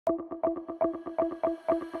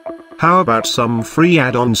How about some free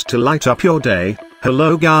add-ons to light up your day?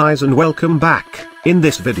 Hello guys and welcome back. In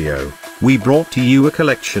this video, we brought to you a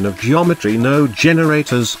collection of geometry node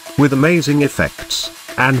generators, with amazing effects,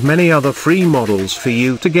 and many other free models for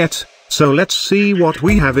you to get, so let's see what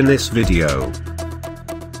we have in this video.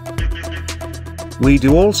 We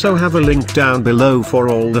do also have a link down below for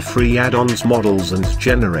all the free add-ons models and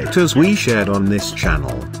generators we shared on this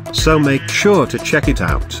channel, so make sure to check it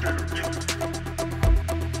out.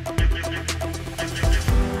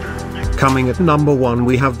 Coming at number 1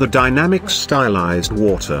 we have the Dynamic Stylized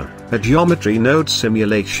Water, a geometry node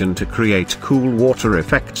simulation to create cool water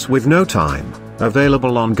effects with no time,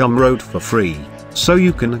 available on Gumroad for free, so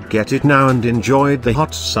you can get it now and enjoy the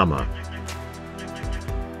hot summer.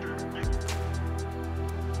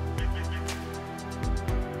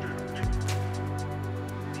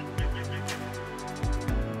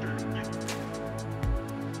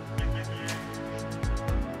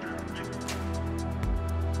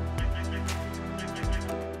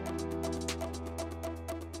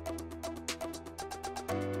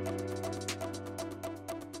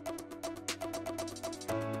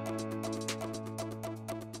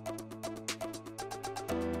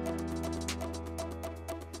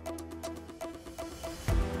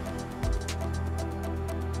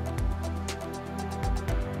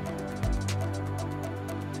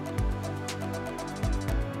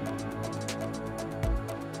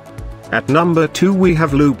 At number 2 we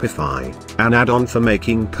have Loopify, an add-on for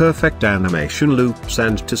making perfect animation loops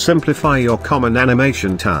and to simplify your common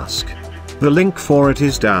animation task. The link for it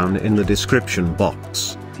is down in the description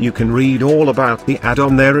box. You can read all about the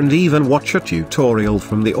add-on there and even watch a tutorial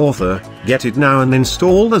from the author. Get it now and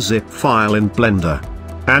install the zip file in Blender.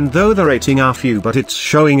 And though the rating are few, but it's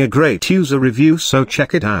showing a great user review, so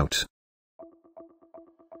check it out.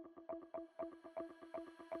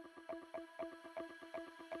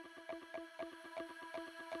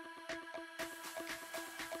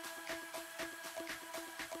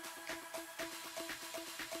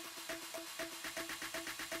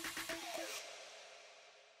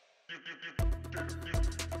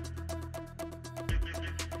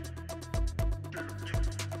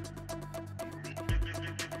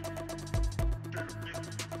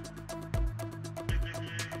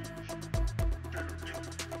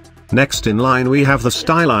 Next in line we have the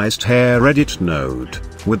Stylized Hair Edit node.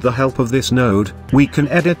 With the help of this node, we can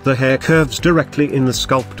edit the hair curves directly in the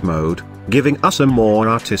sculpt mode, giving us a more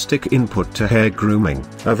artistic input to hair grooming.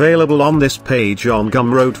 Available on this page on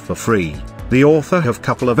Gumroad for free. The author have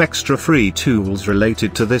couple of extra free tools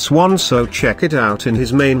related to this one, so check it out in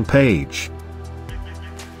his main page.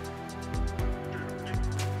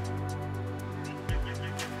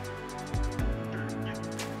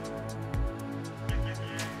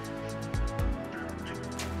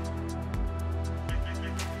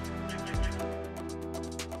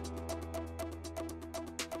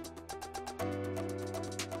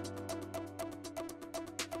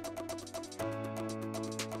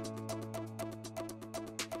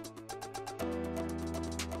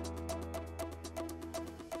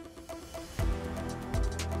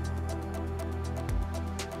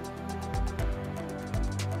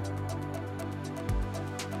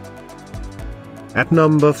 At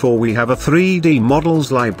number 4 we have a 3D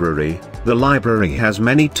models library. The library has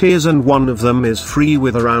many tiers and one of them is free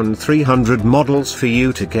with around 300 models for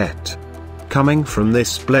you to get. Coming from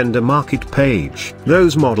this Blender market page,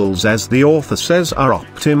 those models, as the author says, are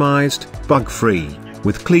optimized, bug-free,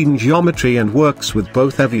 with clean geometry and works with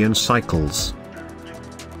both Eevee cycles.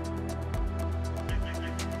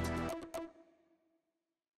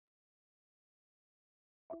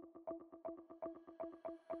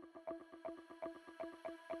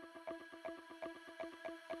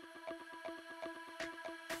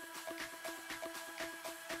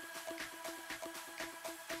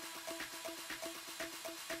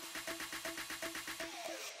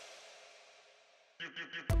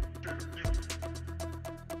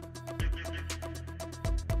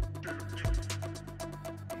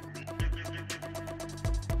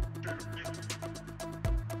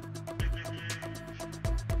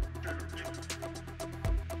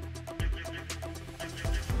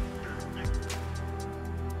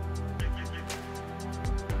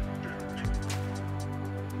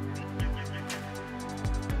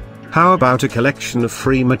 How about a collection of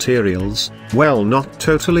free materials? Well, not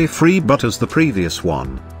totally free, but as the previous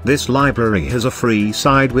one, This library has a free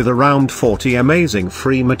side with around 40 amazing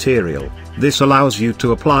free material. This allows you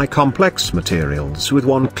to apply complex materials with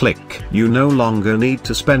one click. You no longer need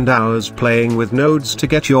to spend hours playing with nodes to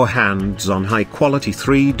get your hands on high quality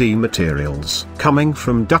 3D materials coming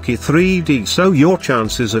from Ducky 3D, so your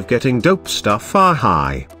chances of getting dope stuff are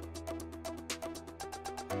high.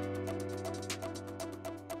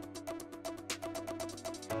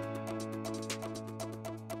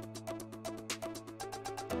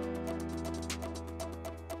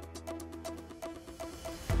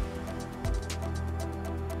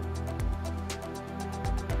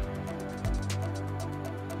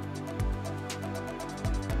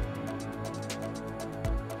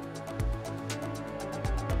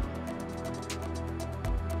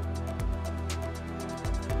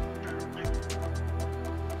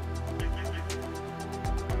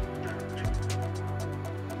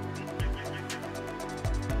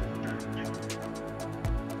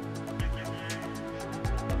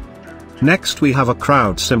 Next we have a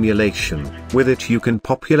crowd simulation. With it you can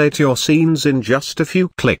populate your scenes in just a few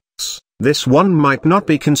clicks. This one might not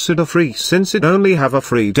be considered free since it only have a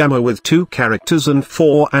free demo with 2 characters and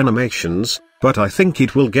 4 animations, but I think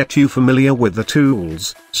it will get you familiar with the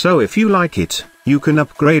tools, so if you like it, you can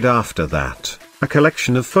upgrade after that. A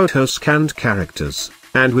collection of photo scanned characters,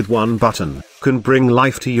 and with one button, can bring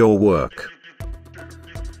life to your work.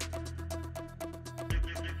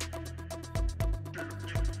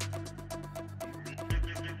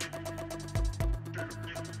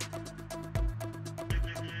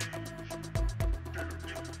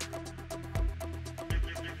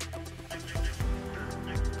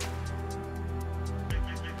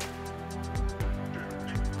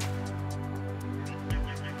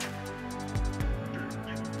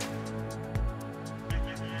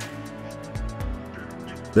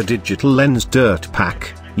 The digital lens dirt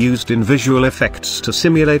pack, used in visual effects to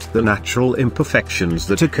simulate the natural imperfections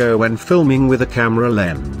that occur when filming with a camera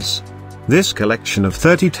lens. This collection of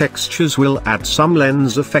 30 textures will add some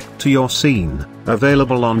lens effect to your scene,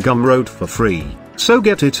 available on Gumroad for free, so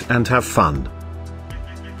get it and have fun.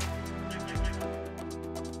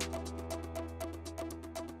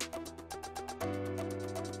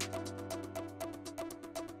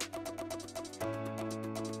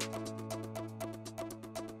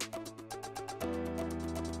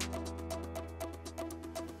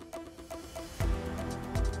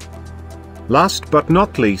 Last but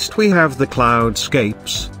not least we have the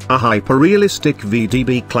Cloudscapes, a hyper-realistic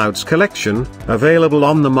VDB clouds collection, available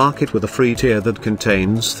on the market with a free tier that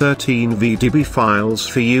contains 13 VDB files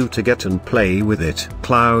for you to get and play with it.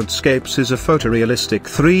 Cloudscapes is a photorealistic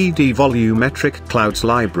 3D volumetric clouds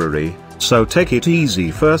library, so take it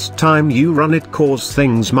easy first time you run it cause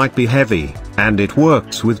things might be heavy, and it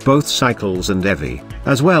works with both Cycles and Eevee,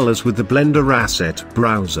 as well as with the Blender asset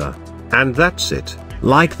browser. And that's it.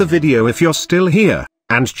 Like the video if you're still here,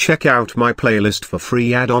 and check out my playlist for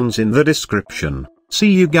free add-ons in the description. See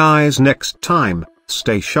you guys next time,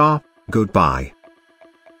 stay sharp, goodbye.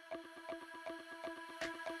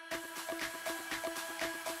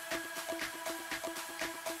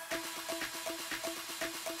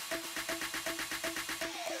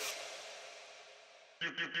 Do,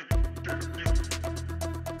 do, do, do, do.